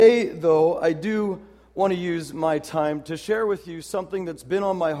Today, though, I do want to use my time to share with you something that's been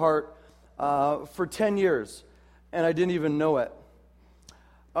on my heart for 10 years, and I didn't even know it.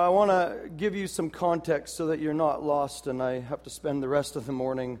 I want to give you some context so that you're not lost and I have to spend the rest of the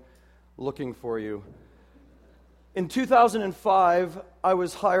morning looking for you. In 2005, I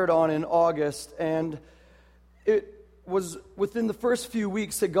was hired on in August, and it was within the first few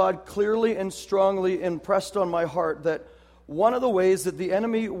weeks that God clearly and strongly impressed on my heart that one of the ways that the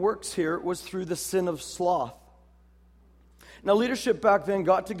enemy works here was through the sin of sloth. Now, leadership back then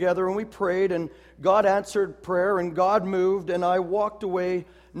got together and we prayed, and God answered prayer and God moved, and I walked away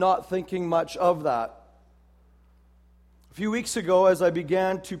not thinking much of that. A few weeks ago, as I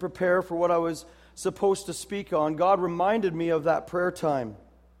began to prepare for what I was supposed to speak on, God reminded me of that prayer time.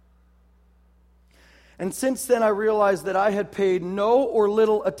 And since then, I realized that I had paid no or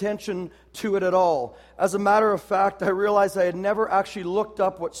little attention to it at all. As a matter of fact, I realized I had never actually looked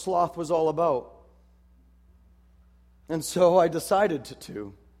up what sloth was all about. And so I decided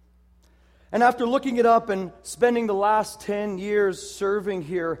to. And after looking it up and spending the last 10 years serving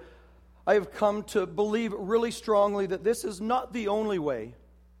here, I have come to believe really strongly that this is not the only way,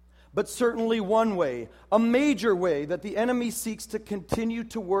 but certainly one way, a major way that the enemy seeks to continue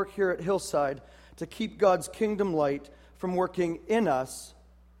to work here at Hillside to keep God's kingdom light from working in us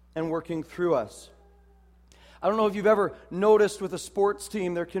and working through us. I don't know if you've ever noticed with a sports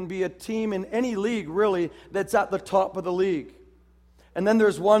team, there can be a team in any league, really, that's at the top of the league. And then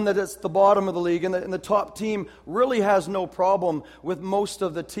there's one that is the bottom of the league, and the top team really has no problem with most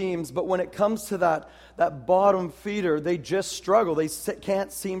of the teams. But when it comes to that bottom feeder, they just struggle. They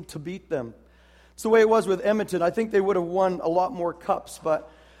can't seem to beat them. It's the way it was with Edmonton. I think they would have won a lot more cups,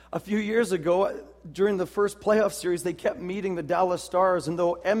 but a few years ago, during the first playoff series, they kept meeting the Dallas Stars, and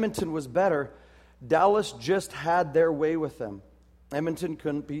though Edmonton was better, Dallas just had their way with them. Edmonton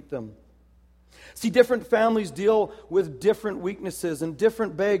couldn't beat them. See, different families deal with different weaknesses and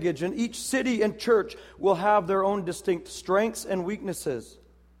different baggage, and each city and church will have their own distinct strengths and weaknesses.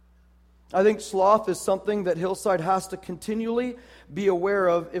 I think sloth is something that Hillside has to continually be aware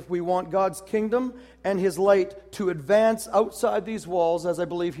of if we want God's kingdom and His light to advance outside these walls as I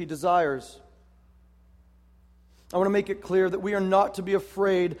believe He desires. I want to make it clear that we are not to be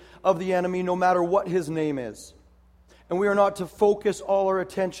afraid of the enemy no matter what his name is. And we are not to focus all our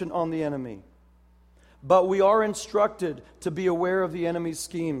attention on the enemy. But we are instructed to be aware of the enemy's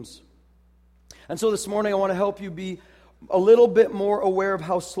schemes. And so this morning I want to help you be a little bit more aware of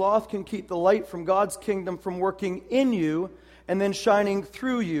how sloth can keep the light from God's kingdom from working in you and then shining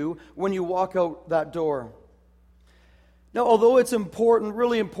through you when you walk out that door. Now, although it's important,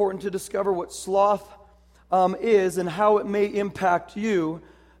 really important to discover what sloth is and how it may impact you,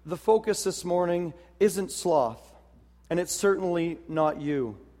 the focus this morning isn't sloth, and it's certainly not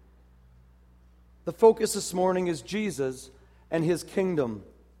you. The focus this morning is Jesus and His kingdom.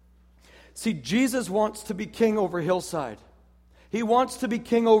 See, Jesus wants to be king over Hillside. He wants to be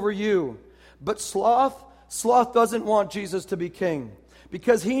king over you. But sloth doesn't want Jesus to be king.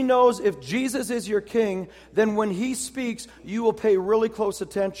 Because he knows if Jesus is your king, then when He speaks, you will pay really close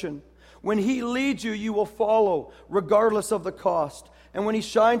attention. When He leads you, you will follow, regardless of the cost. And when He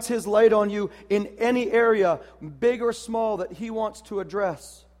shines His light on you in any area, big or small, that He wants to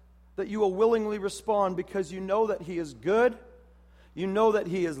address, that you will willingly respond because you know that He is good, you know that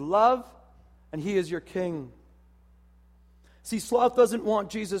He is love, and He is your king. See, sloth doesn't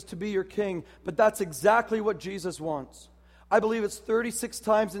want Jesus to be your king, but that's exactly what Jesus wants. I believe it's 36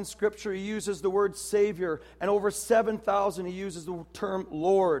 times in Scripture He uses the word Savior, and over 7,000 He uses the term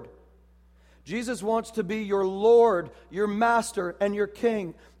Lord. Jesus wants to be your Lord, your Master, and your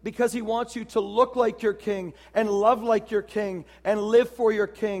King because He wants you to look like your King and love like your King and live for your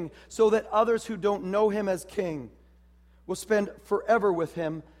King so that others who don't know Him as King will spend forever with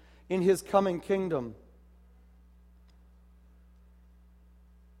Him in His coming kingdom.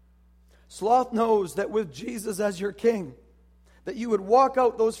 Sloth knows that with Jesus as your King, that you would walk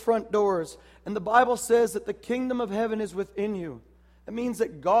out those front doors, and the Bible says that the kingdom of heaven is within you. It means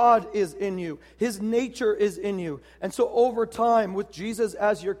that God is in you. His nature is in you. And so over time, with Jesus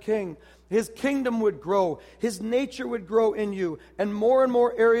as your king, His kingdom would grow. His nature would grow in you. And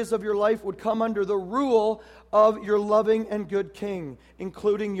more areas of your life would come under the rule of your loving and good king,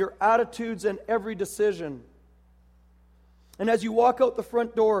 including your attitudes and every decision. And as you walk out the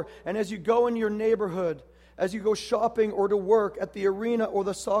front door, and as you go in your neighborhood, as you go shopping or to work at the arena or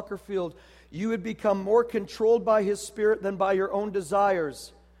the soccer field, you would become more controlled by His Spirit than by your own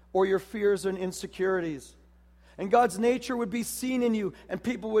desires or your fears and insecurities. And God's nature would be seen in you, and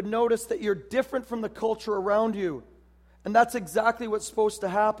people would notice that you're different from the culture around you. And that's exactly what's supposed to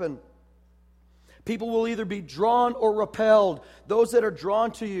happen. People will either be drawn or repelled. Those that are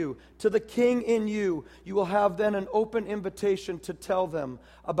drawn to you, to the King in you, you will have then an open invitation to tell them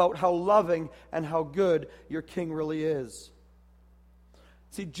about how loving and how good your King really is.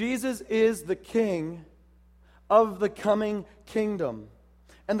 See, Jesus is the King of the coming kingdom.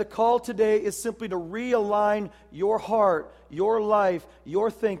 And the call today is simply to realign your heart, your life, your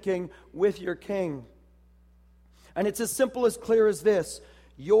thinking with your King. And it's as simple as clear as this.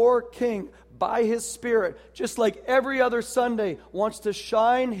 Your King, by His Spirit, just like every other Sunday, wants to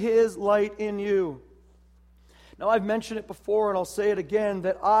shine His light in you. Now, I've mentioned it before, and I'll say it again,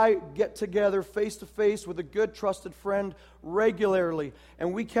 that I get together face-to-face with a good, trusted friend regularly.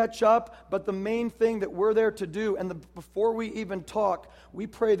 And we catch up, but the main thing that we're there to do, before we even talk, we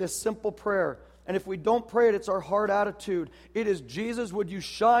pray this simple prayer. And if we don't pray it, it's our heart attitude. It is, Jesus, would you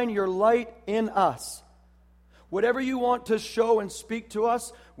shine your light in us? Whatever you want to show and speak to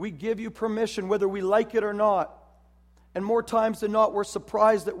us, we give you permission, whether we like it or not. And more times than not, we're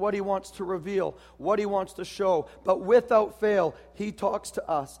surprised at what He wants to reveal, what He wants to show. But without fail, He talks to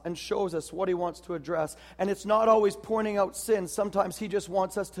us and shows us what He wants to address. And it's not always pointing out sin. Sometimes He just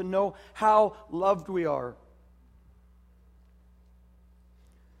wants us to know how loved we are.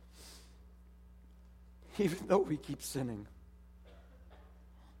 Even though we keep sinning.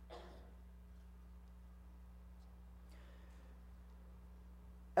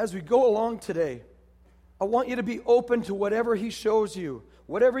 As we go along today, I want you to be open to whatever He shows you,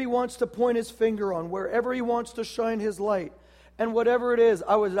 whatever He wants to point His finger on, wherever He wants to shine His light. And whatever it is,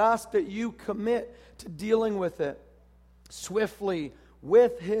 I would ask that you commit to dealing with it swiftly,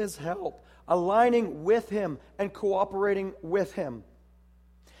 with His help, aligning with Him and cooperating with Him.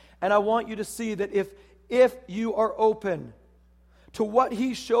 And I want you to see that if you are open to what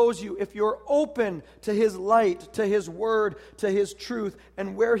He shows you, if you're open to His light, to His word, to His truth,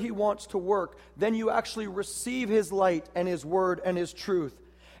 and where He wants to work, then you actually receive His light and His word and His truth.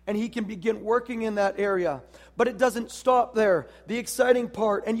 And He can begin working in that area. But it doesn't stop there. The exciting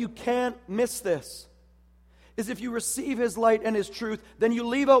part, and you can't miss this, is if you receive His light and His truth, then you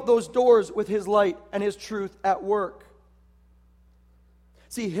leave out those doors with His light and His truth at work.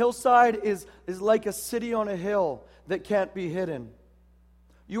 See, Hillside is like a city on a hill that can't be hidden.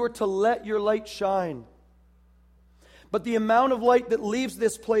 You are to let your light shine. But the amount of light that leaves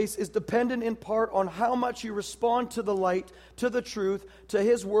this place is dependent in part on how much you respond to the light, to the truth, to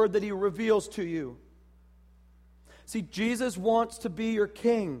His word that He reveals to you. See, Jesus wants to be your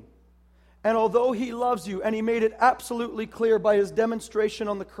King. And although He loves you, and He made it absolutely clear by His demonstration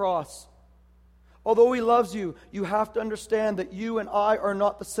on the cross, although He loves you, you have to understand that you and I are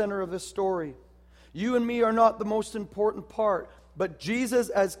not the center of this story. You and me are not the most important part. But Jesus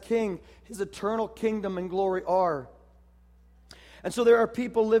as King, His eternal kingdom and glory are. And so there are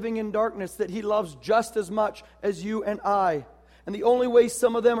people living in darkness that He loves just as much as you and I. And the only way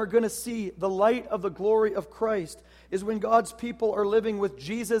some of them are going to see the light of the glory of Christ is when God's people are living with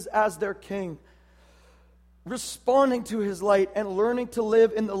Jesus as their King, responding to His light and learning to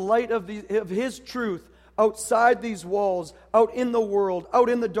live in the light of His truth outside these walls, out in the world, out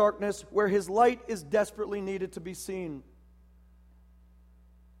in the darkness, where His light is desperately needed to be seen.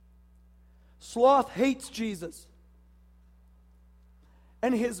 Sloth hates Jesus.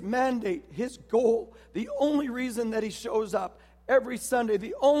 And his mandate, his goal, the only reason that he shows up every Sunday,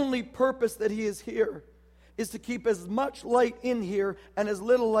 the only purpose that he is here, is to keep as much light in here and as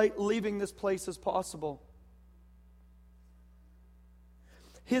little light leaving this place as possible.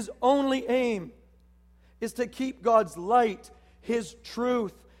 His only aim is to keep God's light, His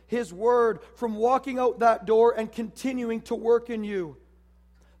truth, His word from walking out that door and continuing to work in you.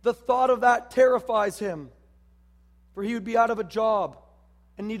 The thought of that terrifies him, for he would be out of a job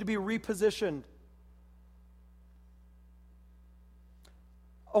and need to be repositioned.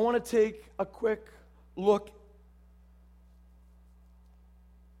 I want to take a quick look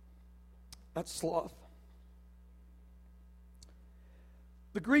at sloth.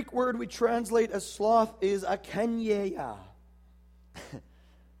 The Greek word we translate as sloth is akenyeia.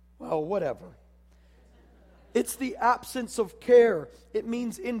 Well, whatever. It's the absence of care. It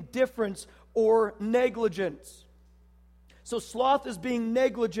means indifference or negligence. So sloth is being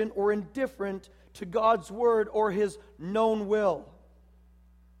negligent or indifferent to God's word or His known will.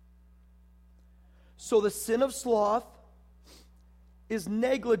 So the sin of sloth is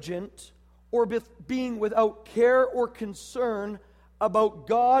negligent or being without care or concern about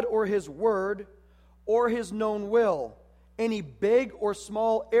God or His word or His known will, any big or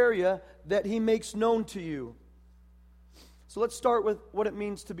small area that He makes known to you. So let's start with what it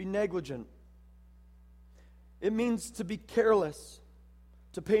means to be negligent. It means to be careless,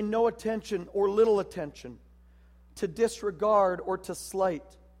 to pay no attention or little attention, to disregard or to slight,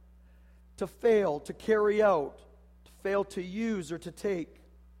 to fail, to carry out, to fail to use or to take.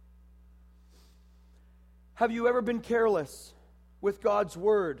 Have you ever been careless with God's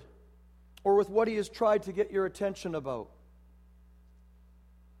word or with what He has tried to get your attention about?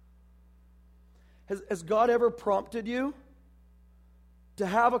 Has God ever prompted you to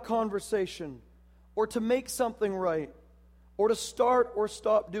have a conversation or to make something right or to start or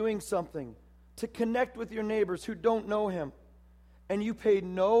stop doing something, to connect with your neighbors who don't know Him, and you paid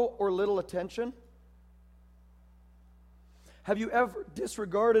no or little attention? Have you ever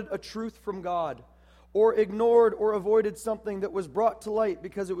disregarded a truth from God or ignored or avoided something that was brought to light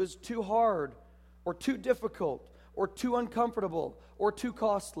because it was too hard or too difficult or too uncomfortable or too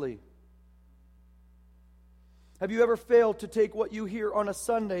costly? Have you ever failed to take what you hear on a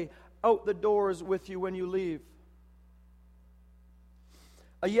Sunday out the doors with you when you leave?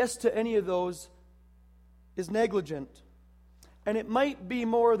 A yes to any of those is negligent. And it might be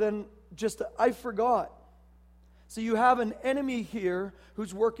more than just, I forgot. So you have an enemy here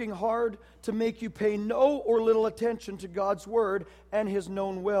who's working hard to make you pay no or little attention to God's word and His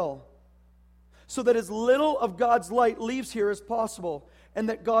known will, so that as little of God's light leaves here as possible, and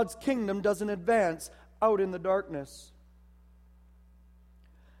that God's kingdom doesn't advance out in the darkness.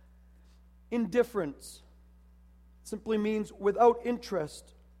 Indifference simply means without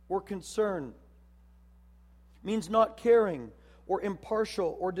interest or concern. It means not caring or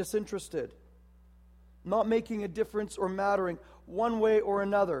impartial or disinterested. Not making a difference or mattering one way or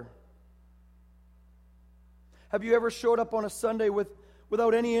another. Have you ever showed up on a Sunday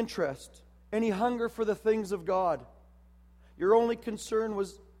without any interest, any hunger for the things of God? Your only concern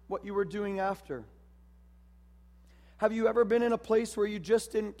was what you were doing after. Have you ever been in a place where you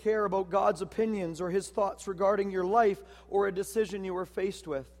just didn't care about God's opinions or His thoughts regarding your life or a decision you were faced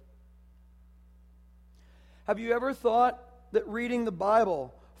with? Have you ever thought that reading the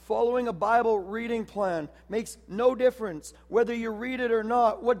Bible, following a Bible reading plan, makes no difference whether you read it or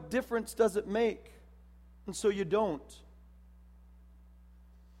not? What difference does it make? And so you don't.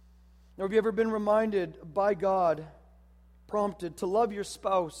 Or have you ever been reminded by God, prompted to love your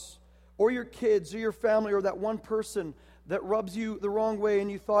spouse or your kids or your family or that one person that rubs you the wrong way,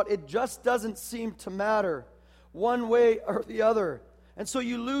 and you thought it just doesn't seem to matter one way or the other? And so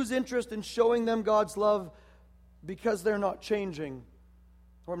you lose interest in showing them God's love because they're not changing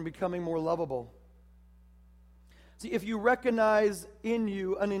or becoming more lovable. See, if you recognize in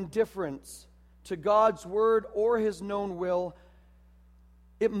you an indifference to God's word or His known will,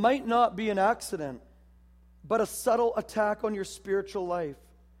 it might not be an accident, but a subtle attack on your spiritual life,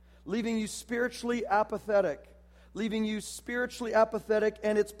 leaving you spiritually apathetic,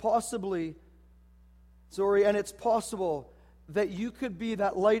 and it's possible that you could be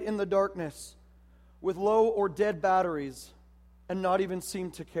that light in the darkness with low or dead batteries and not even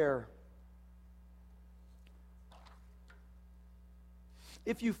seem to care.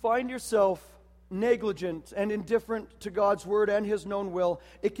 If you find yourself negligent and indifferent to God's word and His known will,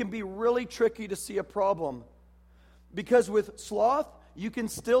 it can be really tricky to see a problem. Because with sloth, you can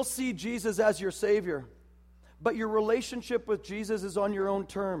still see Jesus as your Savior, but your relationship with Jesus is on your own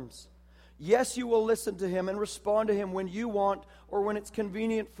terms. Yes, you will listen to Him and respond to Him when you want or when it's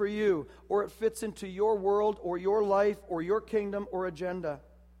convenient for you, or it fits into your world or your life or your kingdom or agenda.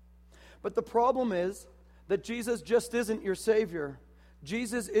 But the problem is that Jesus just isn't your Savior.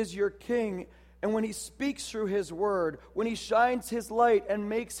 Jesus is your King, and when He speaks through His word, when He shines His light and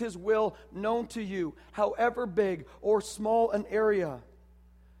makes His will known to you, however big or small an area,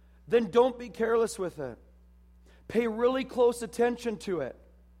 then don't be careless with it. Pay really close attention to it.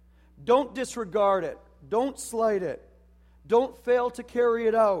 Don't disregard it. Don't slight it. Don't fail to carry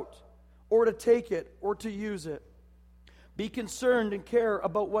it out or to take it or to use it. Be concerned and care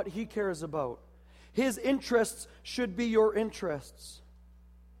about what He cares about. His interests should be your interests.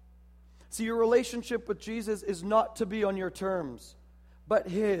 See, your relationship with Jesus is not to be on your terms, but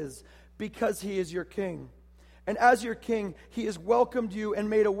His, because He is your King. And as your King, He has welcomed you and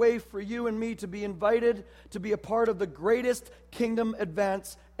made a way for you and me to be invited to be a part of the greatest kingdom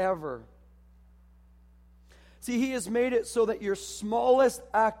advance ever. See, He has made it so that your smallest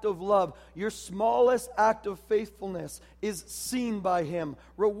act of love, your smallest act of faithfulness is seen by Him,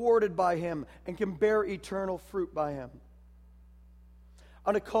 rewarded by Him, and can bear eternal fruit by Him.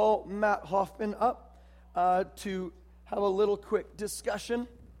 I'm going to call Matt Hoffman up to have a little quick discussion.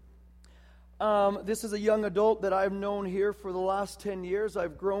 This is a young adult that I've known here for the last 10 years.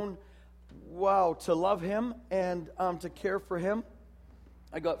 I've grown, to love him and to care for him.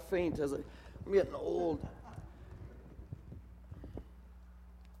 I got faint as I'm getting old.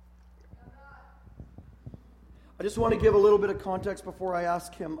 I just want to give a little bit of context before I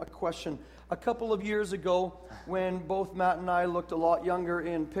ask him a question. A couple of years ago, when both Matt and I looked a lot younger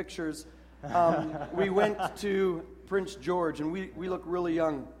in pictures, we went to Prince George, and we look really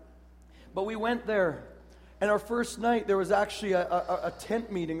young. But we went there, and our first night, there was actually a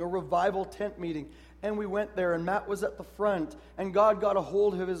tent meeting, a revival tent meeting. And we went there, and Matt was at the front, and God got a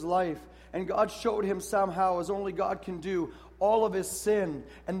hold of his life. And God showed him somehow, as only God can do, all of his sin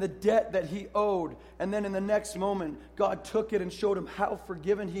and the debt that he owed. And then in the next moment, God took it and showed him how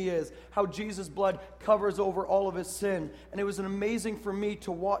forgiven he is, how Jesus' blood covers over all of his sin. And it was amazing for me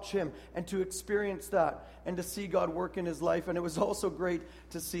to watch him and to experience that and to see God work in his life. And it was also great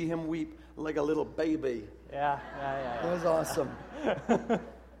to see him weep like a little baby. Yeah. It was awesome.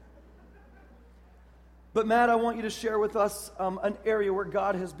 But Matt, I want you to share with us an area where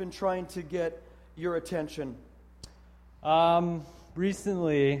God has been trying to get your attention.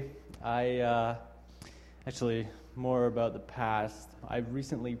 Recently, actually more about the past, I've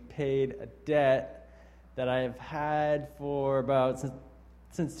recently paid a debt that I've had for about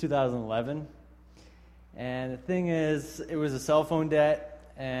since 2011. And the thing is, it was a cell phone debt,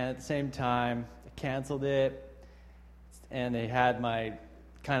 and at the same time, I canceled it, and they had my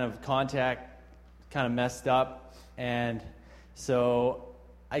kind of contact kind of messed up, and so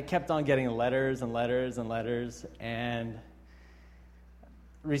I kept on getting letters, and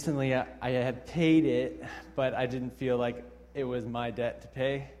recently I had paid it, but I didn't feel like it was my debt to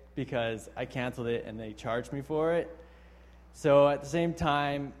pay because I canceled it and they charged me for it. So at the same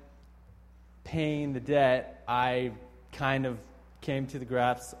time paying the debt, I kind of came to the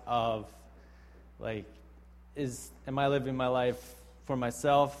grasp of, like, am I living my life for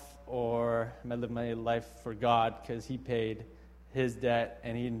myself, or am I living my life for God, because he paid his debt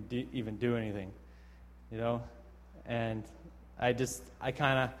and he didn't even do anything, you know? And I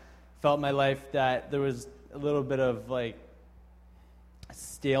kind of felt my life that there was a little bit of like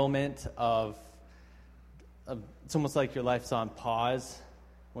stalemate of it's almost like your life's on pause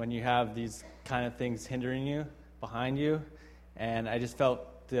when you have these kind of things hindering you, behind you. And I just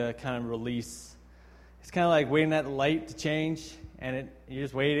felt the kind of release. It's kind of like waiting at the light to change, and you're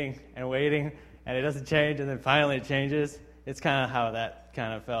just waiting, and it doesn't change, and then finally it changes. It's kind of how that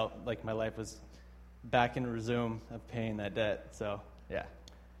kind of felt, like my life was back in resume of paying that debt. So, yeah.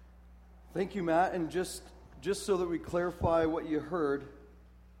 Thank you, Matt. And just so that we clarify what you heard,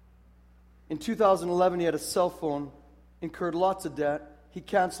 in 2011 he had a cell phone, incurred lots of debt. He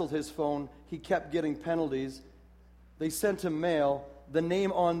canceled his phone. He kept getting penalties. They sent him mail. The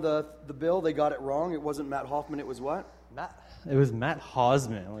name on the bill, they got it wrong. It wasn't Matt Hoffman. It was what? It was Matt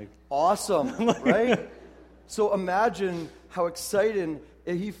Hausman. Awesome, right? So imagine how excited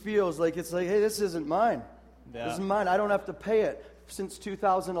he feels. Like, it's like, hey, this isn't mine. Yeah. This is mine. I don't have to pay it since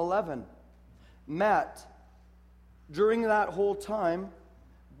 2011. Matt, during that whole time,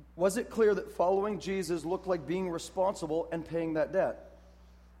 was it clear that following Jesus looked like being responsible and paying that debt?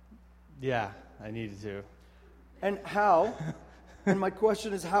 Yeah, I needed to. And how? And my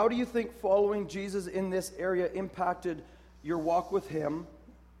question is, how do you think following Jesus in this area impacted your walk with him?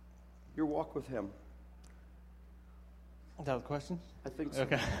 Your walk with him. Is that a question? I think so.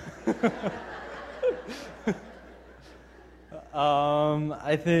 Okay.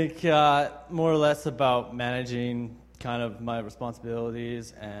 I think more or less about managing kind of my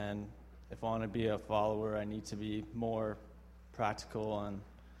responsibilities, and if I want to be a follower, I need to be more practical on,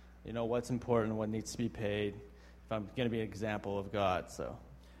 what's important, what needs to be paid, if I'm going to be an example of God. So.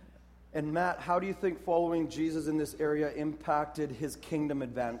 And Matt, how do you think following Jesus in this area impacted his kingdom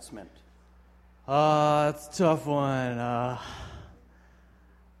advancement? It's a tough one. I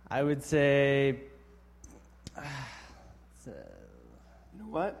would say... You know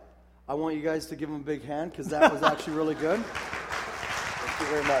what? I want you guys to give him a big hand, because that was actually really good. Thank you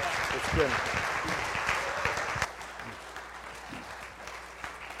very much. It's good.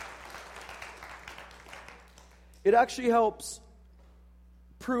 It actually helps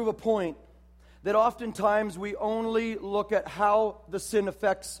prove a point that oftentimes we only look at how the sin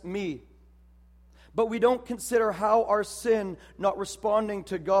affects me, but we don't consider how our sin not responding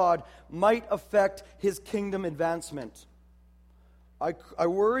to God might affect his kingdom advancement. I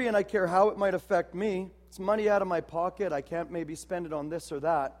worry and I care how it might affect me. It's money out of my pocket. I can't maybe spend it on this or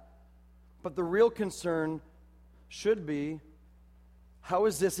that. But the real concern should be, how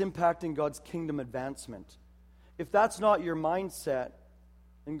is this impacting God's kingdom advancement? If that's not your mindset,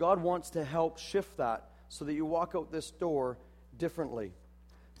 then God wants to help shift that so that you walk out this door differently.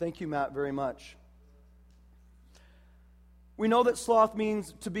 Thank you, Matt, very much. We know that sloth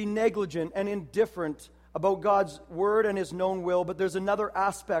means to be negligent and indifferent about God's word and his known will, but there's another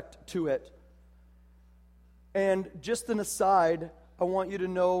aspect to it. And just an aside, I want you to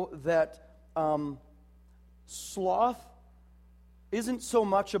know that sloth isn't so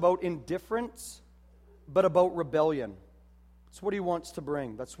much about indifference, but about rebellion. It's what he wants to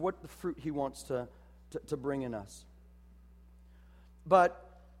bring. That's what the fruit he wants to bring in us.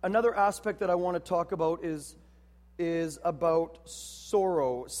 But another aspect that I want to talk about is about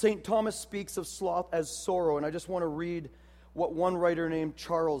sorrow. St. Thomas speaks of sloth as sorrow, and I just want to read what one writer named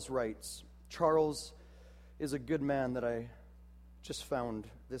Charles writes. Charles is a good man that I just found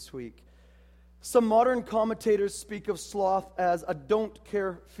this week. Some modern commentators speak of sloth as a don't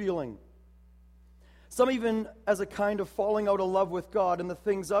care feeling. Some even as a kind of falling out of love with God and the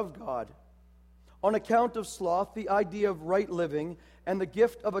things of God. On account of sloth, the idea of right living and the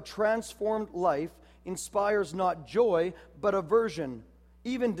gift of a transformed life inspires not joy, but aversion,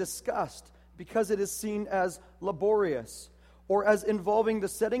 even disgust, because it is seen as laborious, or as involving the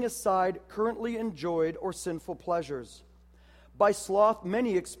setting aside currently enjoyed or sinful pleasures. By sloth,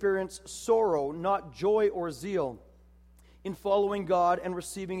 many experience sorrow, not joy or zeal, in following God and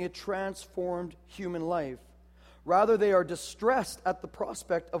receiving a transformed human life. Rather, they are distressed at the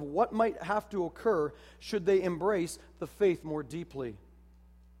prospect of what might have to occur should they embrace the faith more deeply.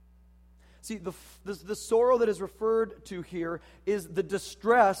 See, the sorrow that is referred to here is the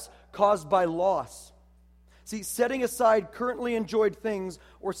distress caused by loss. See, setting aside currently enjoyed things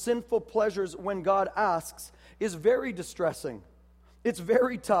or sinful pleasures when God asks is very distressing. It's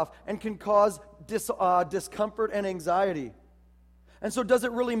very tough and can cause discomfort and anxiety. And so does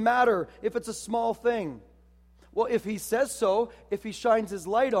it really matter if it's a small thing? Well, if he says so, if he shines his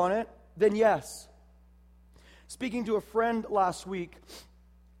light on it, then yes. Speaking to a friend last week,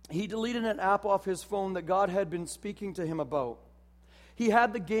 he deleted an app off his phone that God had been speaking to him about. He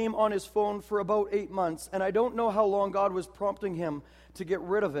had the game on his phone for about 8 months, and I don't know how long God was prompting him to get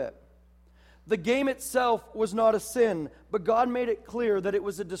rid of it. The game itself was not a sin, but God made it clear that it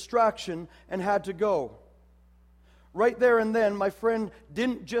was a distraction and had to go. Right there and then, my friend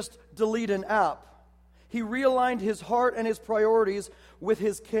didn't just delete an app. He realigned his heart and his priorities with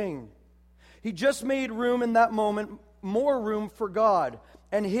his King. He just made room in that moment, more room for God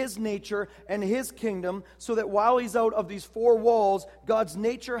and his nature and his kingdom, so that while he's out of these four walls, God's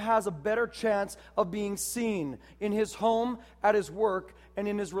nature has a better chance of being seen in his home, at his work, and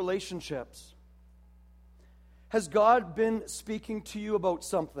in his relationships. Has God been speaking to you about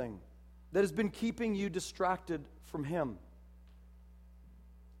something that has been keeping you distracted from him?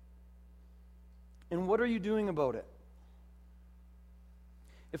 And what are you doing about it?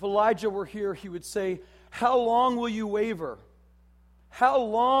 If Elijah were here, he would say, "How long will you waver? How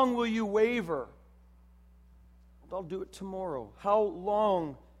long will you waver?" I'll do it tomorrow. How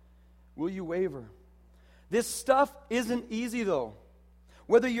long will you waver? This stuff isn't easy, though.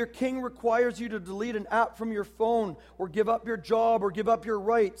 Whether your king requires you to delete an app from your phone, or give up your job, or give up your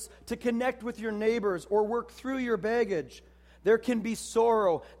rights, to connect with your neighbors, or work through your baggage, there can be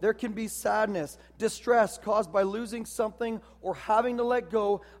sorrow, there can be sadness, distress caused by losing something or having to let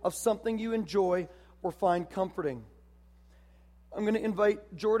go of something you enjoy or find comforting. I'm going to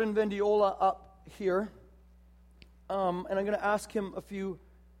invite Jordan Vendiola up here, and I'm going to ask him a few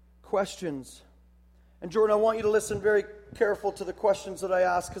questions. And Jordan, I want you to listen very careful to the questions that I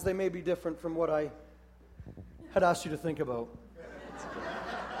ask, because they may be different from what I had asked you to think about.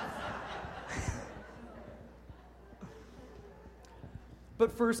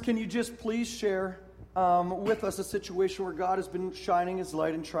 But first, can you just please share with us a situation where God has been shining his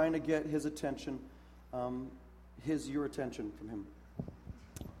light and trying to get his attention, your attention from him?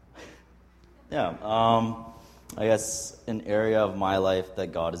 Yeah, I guess an area of my life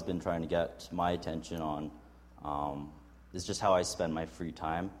that God has been trying to get my attention on is just how I spend my free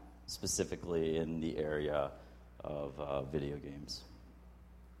time, specifically in the area of video games.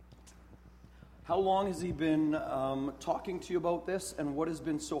 How long has he been talking to you about this, and what has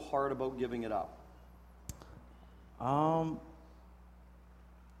been so hard about giving it up?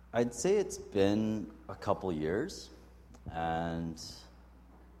 I'd say it's been a couple years, and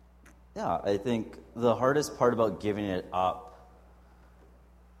yeah, I think the hardest part about giving it up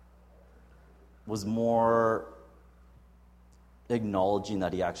was more acknowledging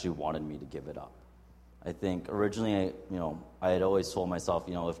that he actually wanted me to give it up. I think originally, I had always told myself,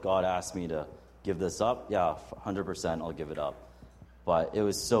 if God asked me to give this up, yeah, 100% I'll give it up. But it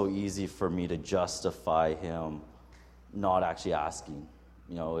was so easy for me to justify him not actually asking.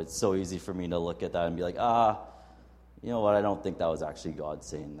 It's so easy for me to look at that and be like, you know what, I don't think that was actually God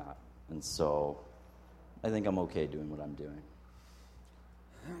saying that. And so I think I'm okay doing what I'm doing.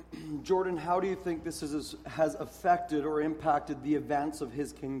 Jordan, how do you think this has affected or impacted the advance of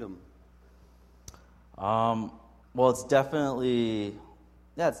his kingdom? Well, it's definitely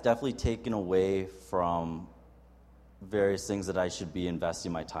taken away from various things that I should be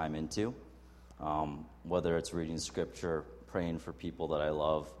investing my time into, whether it's reading scripture, praying for people that I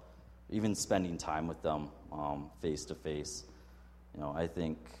love, even spending time with them face to face. I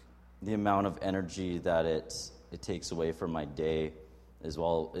think the amount of energy that it takes away from my day as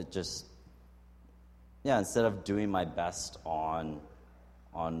well, it just, instead of doing my best on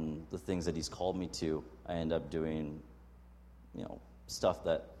the things that he's called me to, I end up doing, stuff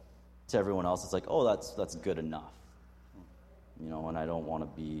that to everyone else it's like, oh, that's good enough. And I don't want to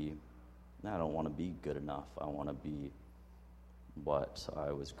be good enough. I want to be what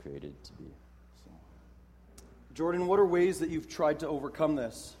I was created to be. So. Jordan, what are ways that you've tried to overcome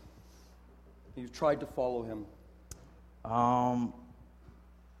this? You've tried to follow him. I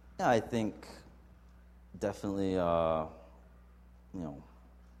think definitely, I've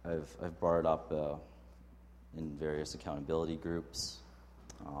brought it up in various accountability groups.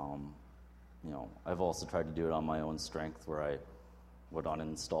 I've also tried to do it on my own strength, where I would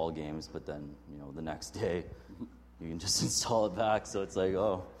uninstall games, but then, the next day you can just install it back. So it's like,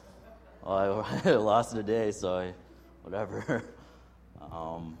 I lost it a day, so whatever.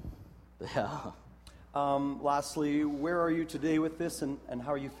 Lastly, where are you today with this, and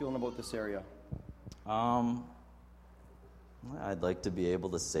how are you feeling about this area? I'd like to be able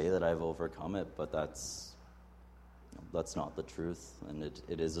to say that I've overcome it, but that's not the truth, and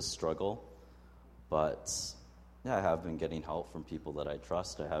it is a struggle. But I have been getting help from people that I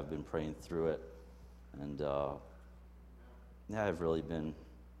trust. I have been praying through it, and I've really been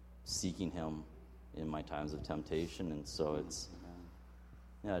seeking him in my times of temptation, and so it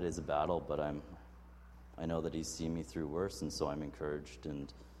is a battle, but I know that he's seen me through worse, and so I'm encouraged,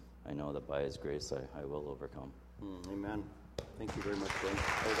 and I know that by his grace I will overcome. Amen. Thank you very much, Ben.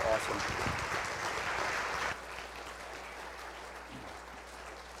 That was awesome.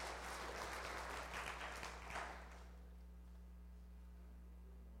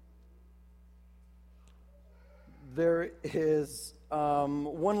 There is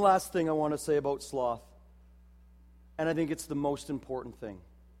one last thing I want to say about sloth, and I think it's the most important thing,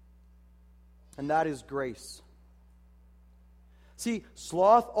 and that is grace. See,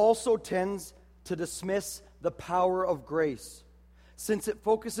 sloth also tends to dismiss the power of grace, since it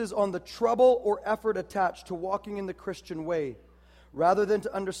focuses on the trouble or effort attached to walking in the Christian way, rather than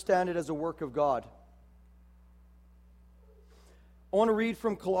to understand it as a work of God. I want to read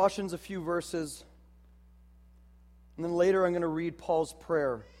from Colossians a few verses, and then later I'm going to read Paul's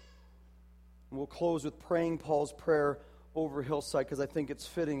prayer. And we'll close with praying Paul's prayer over Hillside, because I think it's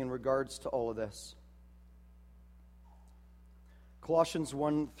fitting in regards to all of this. Colossians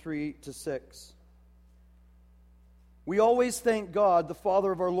 1:3-6. We always thank God, the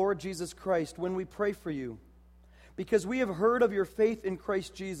Father of our Lord Jesus Christ, when we pray for you, because we have heard of your faith in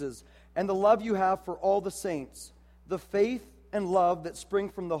Christ Jesus and the love you have for all the saints, the faith and love that spring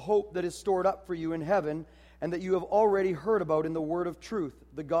from the hope that is stored up for you in heaven, and that you have already heard about in the word of truth,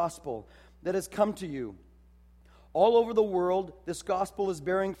 the gospel, that has come to you. All over the world, this gospel is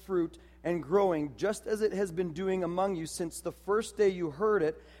bearing fruit and growing, just as it has been doing among you since the first day you heard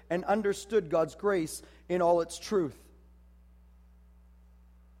it and understood God's grace in all its truth.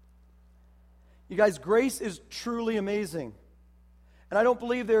 You guys, grace is truly amazing. And I don't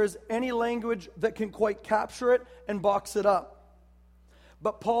believe there is any language that can quite capture it and box it up.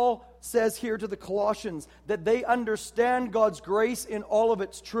 But Paul says here to the Colossians that they understand God's grace in all of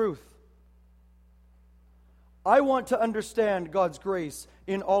its truth. I want to understand God's grace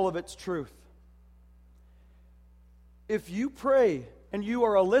in all of its truth. If you pray and you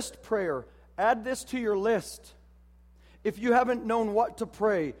are a list prayer, add this to your list. If you haven't known what to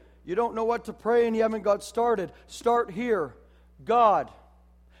pray, you don't know what to pray and you haven't got started, start here. God,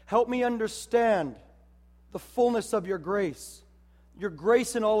 help me understand the fullness of your grace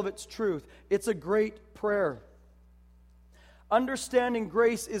in all of its truth. It's a great prayer. Understanding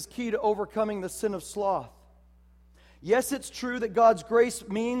grace is key to overcoming the sin of sloth. Yes, it's true that God's grace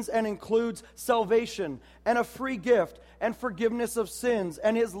means and includes salvation and a free gift and forgiveness of sins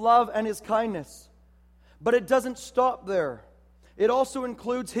and His love and His kindness. But it doesn't stop there. It also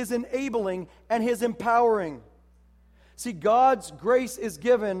includes His enabling and His empowering. See, God's grace is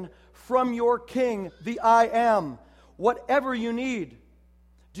given from your King, the I Am. Whatever you need.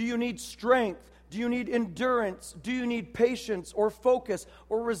 Do you need strength? Do you need endurance? Do you need patience or focus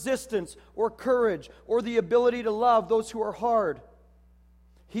or resistance or courage or the ability to love those who are hard?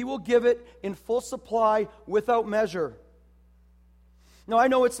 He will give it in full supply without measure. Now, I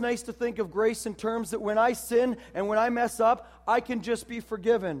know it's nice to think of grace in terms that when I sin and when I mess up, I can just be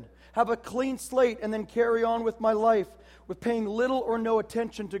forgiven, have a clean slate, and then carry on with my life with paying little or no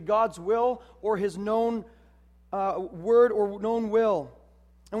attention to God's will or His known word or known will.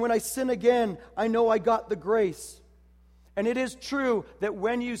 And when I sin again, I know I got the grace. And it is true that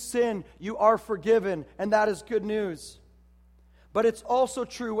when you sin, you are forgiven, and that is good news. But it's also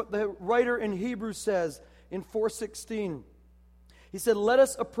true what the writer in Hebrews says in 4:16. He said, "Let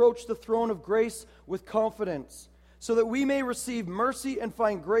us approach the throne of grace with confidence, so that we may receive mercy and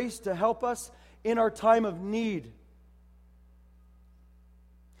find grace to help us in our time of need."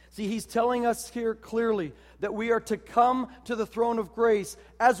 See, he's telling us here clearly that we are to come to the throne of grace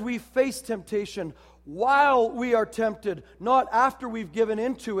as we face temptation, while we are tempted, not after we've given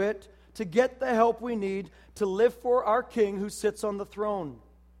into it, to get the help we need to live for our King who sits on the throne.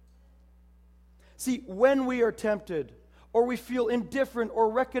 See, when we are tempted, or we feel indifferent or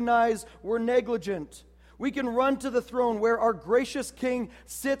recognize we're negligent, we can run to the throne where our gracious King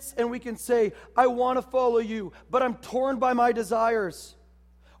sits and we can say, "I want to follow you, but I'm torn by my desires."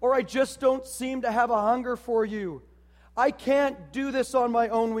 Or, "I just don't seem to have a hunger for you. I can't do this on my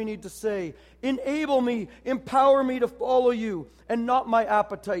own," we need to say. "Enable me, empower me to follow you, and not my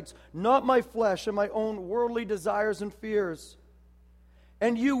appetites, not my flesh, and my own worldly desires and fears."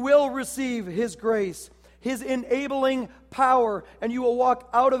 And you will receive His grace, His enabling power, and you will walk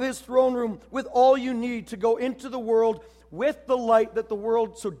out of His throne room with all you need to go into the world with the light that the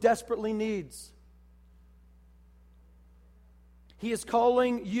world so desperately needs. He is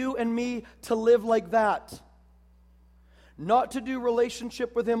calling you and me to live like that. Not to do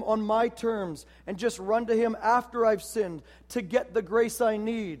relationship with Him on my terms and just run to Him after I've sinned to get the grace I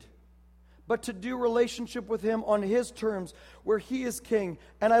need, but to do relationship with Him on His terms where He is King,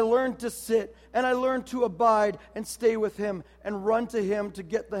 and I learn to sit and I learn to abide and stay with Him and run to Him to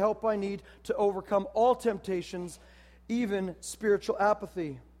get the help I need to overcome all temptations, even spiritual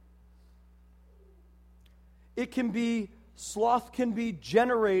apathy. Sloth can be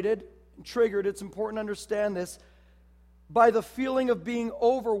generated, triggered, it's important to understand this, by the feeling of being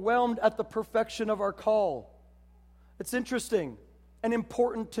overwhelmed at the perfection of our call. It's interesting and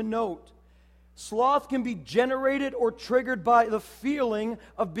important to note. Sloth can be generated or triggered by the feeling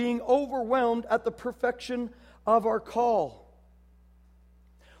of being overwhelmed at the perfection of our call.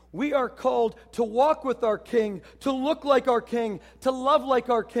 We are called to walk with our King, to look like our King, to love like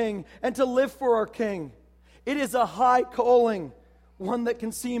our King, and to live for our King. It is a high calling, one that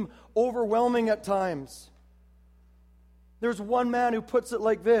can seem overwhelming at times. There's one man who puts it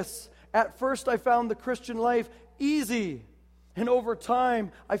like this: "At first I found the Christian life easy, and over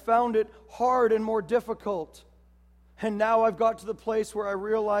time I found it hard and more difficult. And now I've got to the place where I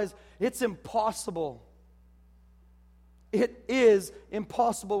realize it's impossible." It is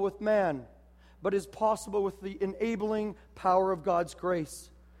impossible with man, but is possible with the enabling power of God's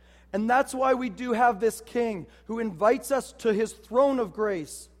grace. And that's why we do have this King who invites us to His throne of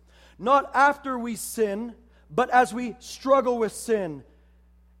grace, not after we sin, but as we struggle with sin.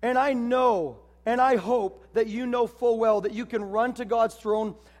 And I know, and I hope that you know full well that you can run to God's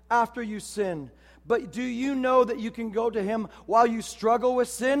throne after you sin. But do you know that you can go to Him while you struggle with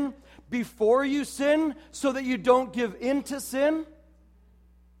sin, before you sin, so that you don't give in to sin?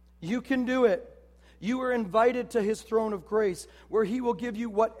 You can do it. You are invited to His throne of grace, where He will give you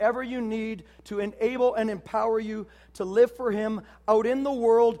whatever you need to enable and empower you to live for Him out in the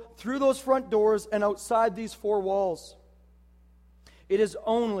world, through those front doors, and outside these four walls. It is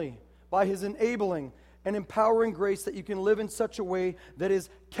only by His enabling and empowering grace that you can live in such a way that is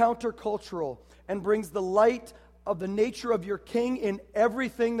countercultural and brings the light of the nature of your King in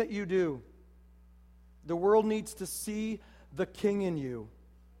everything that you do. The world needs to see the King in you.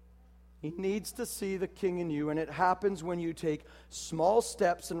 He needs to see the King in you, and it happens when you take small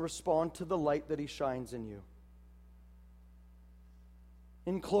steps and respond to the light that He shines in you.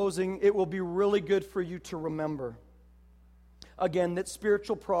 In closing, it will be really good for you to remember, again, that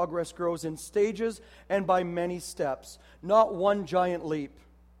spiritual progress grows in stages and by many steps, not one giant leap.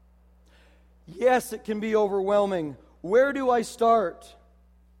 Yes, it can be overwhelming. Where do I start?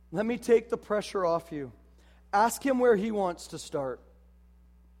 Let me take the pressure off you. Ask Him where He wants to start.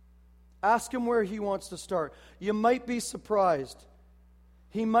 Ask Him where He wants to start. You might be surprised.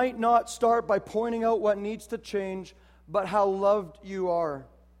 He might not start by pointing out what needs to change, but how loved you are.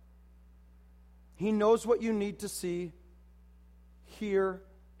 He knows what you need to see here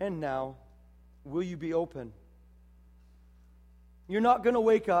and now. Will you be open? You're not going to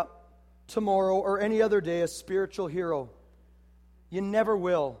wake up tomorrow or any other day a spiritual hero. You never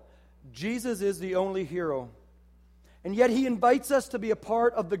will. Jesus is the only hero. And yet he invites us to be a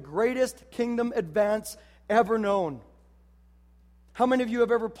part of the greatest kingdom advance ever known. How many of you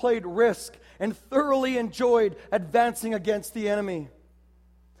have ever played Risk and thoroughly enjoyed advancing against the enemy?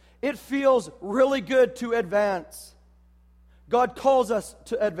 It feels really good to advance. God calls us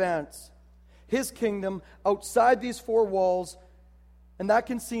to advance His kingdom outside these four walls, and that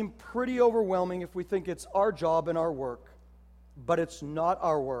can seem pretty overwhelming if we think it's our job and our work. But it's not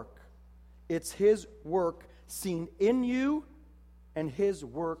our work. It's His work seen in you and His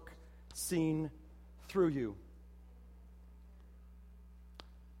work seen through you.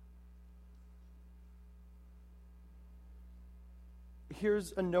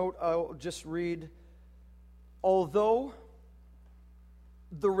 Here's a note I'll just read. Although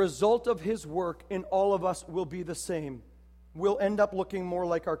the result of His work in all of us will be the same, we'll end up looking more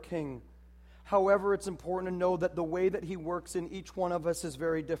like our King. However, it's important to know that the way that He works in each one of us is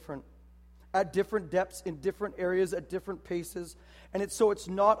very different. At different depths, in different areas, at different paces. And it's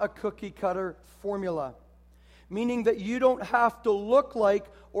not a cookie-cutter formula. Meaning that you don't have to look like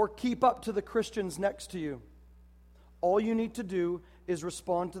or keep up to the Christians next to you. All you need to do is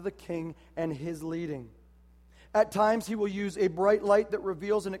respond to the King and His leading. At times, He will use a bright light that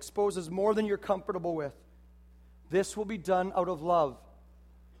reveals and exposes more than you're comfortable with. This will be done out of love.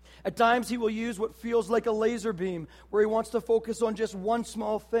 At times, He will use what feels like a laser beam, where He wants to focus on just one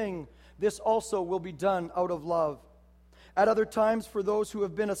small thing. This also will be done out of love. At other times, for those who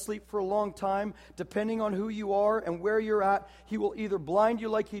have been asleep for a long time, depending on who you are and where you're at, He will either blind you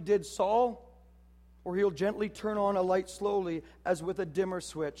like He did Saul, or He'll gently turn on a light slowly, as with a dimmer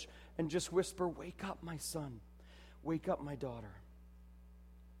switch, and just whisper, "Wake up, my son. Wake up, my daughter."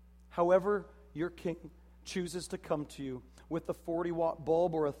 However your King chooses to come to you, with the 40-watt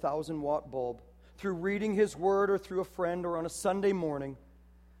bulb or a 1,000-watt bulb, through reading His word or through a friend or on a Sunday morning,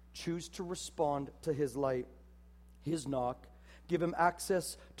 choose to respond to His light, His knock. Give Him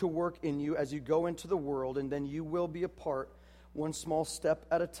access to work in you as you go into the world, and then you will be a part, one small step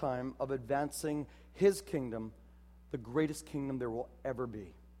at a time, of advancing His kingdom, the greatest kingdom there will ever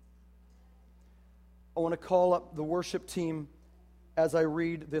be. I want to call up the worship team as I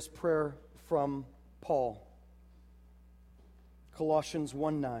read this prayer from Paul. Colossians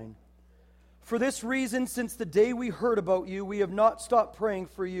 1:9. For this reason, since the day we heard about you, we have not stopped praying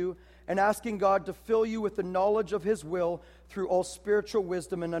for you and asking God to fill you with the knowledge of His will through all spiritual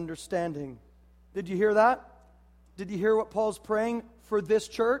wisdom and understanding. Did you hear that? Did you hear what Paul's praying for this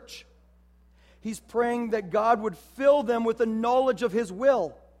church? He's praying that God would fill them with the knowledge of His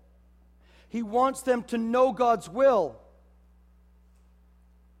will. He wants them to know God's will.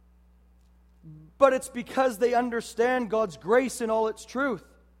 But it's because they understand God's grace in all its truth.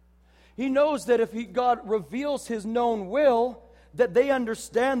 He knows that if God reveals His known will, that they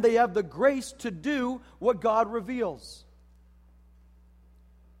understand they have the grace to do what God reveals.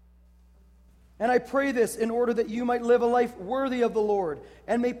 And I pray this in order that you might live a life worthy of the Lord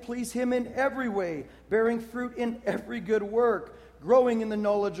and may please Him in every way, bearing fruit in every good work, growing in the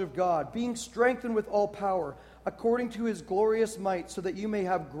knowledge of God, being strengthened with all power, according to His glorious might, so that you may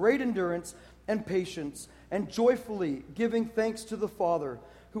have great endurance and patience, and joyfully giving thanks to the Father,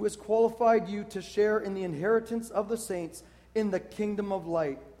 who has qualified you to share in the inheritance of the saints in the kingdom of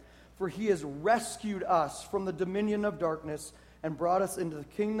light. For He has rescued us from the dominion of darkness and brought us into the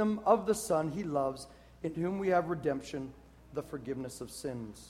kingdom of the Son He loves, in whom we have redemption, the forgiveness of sins.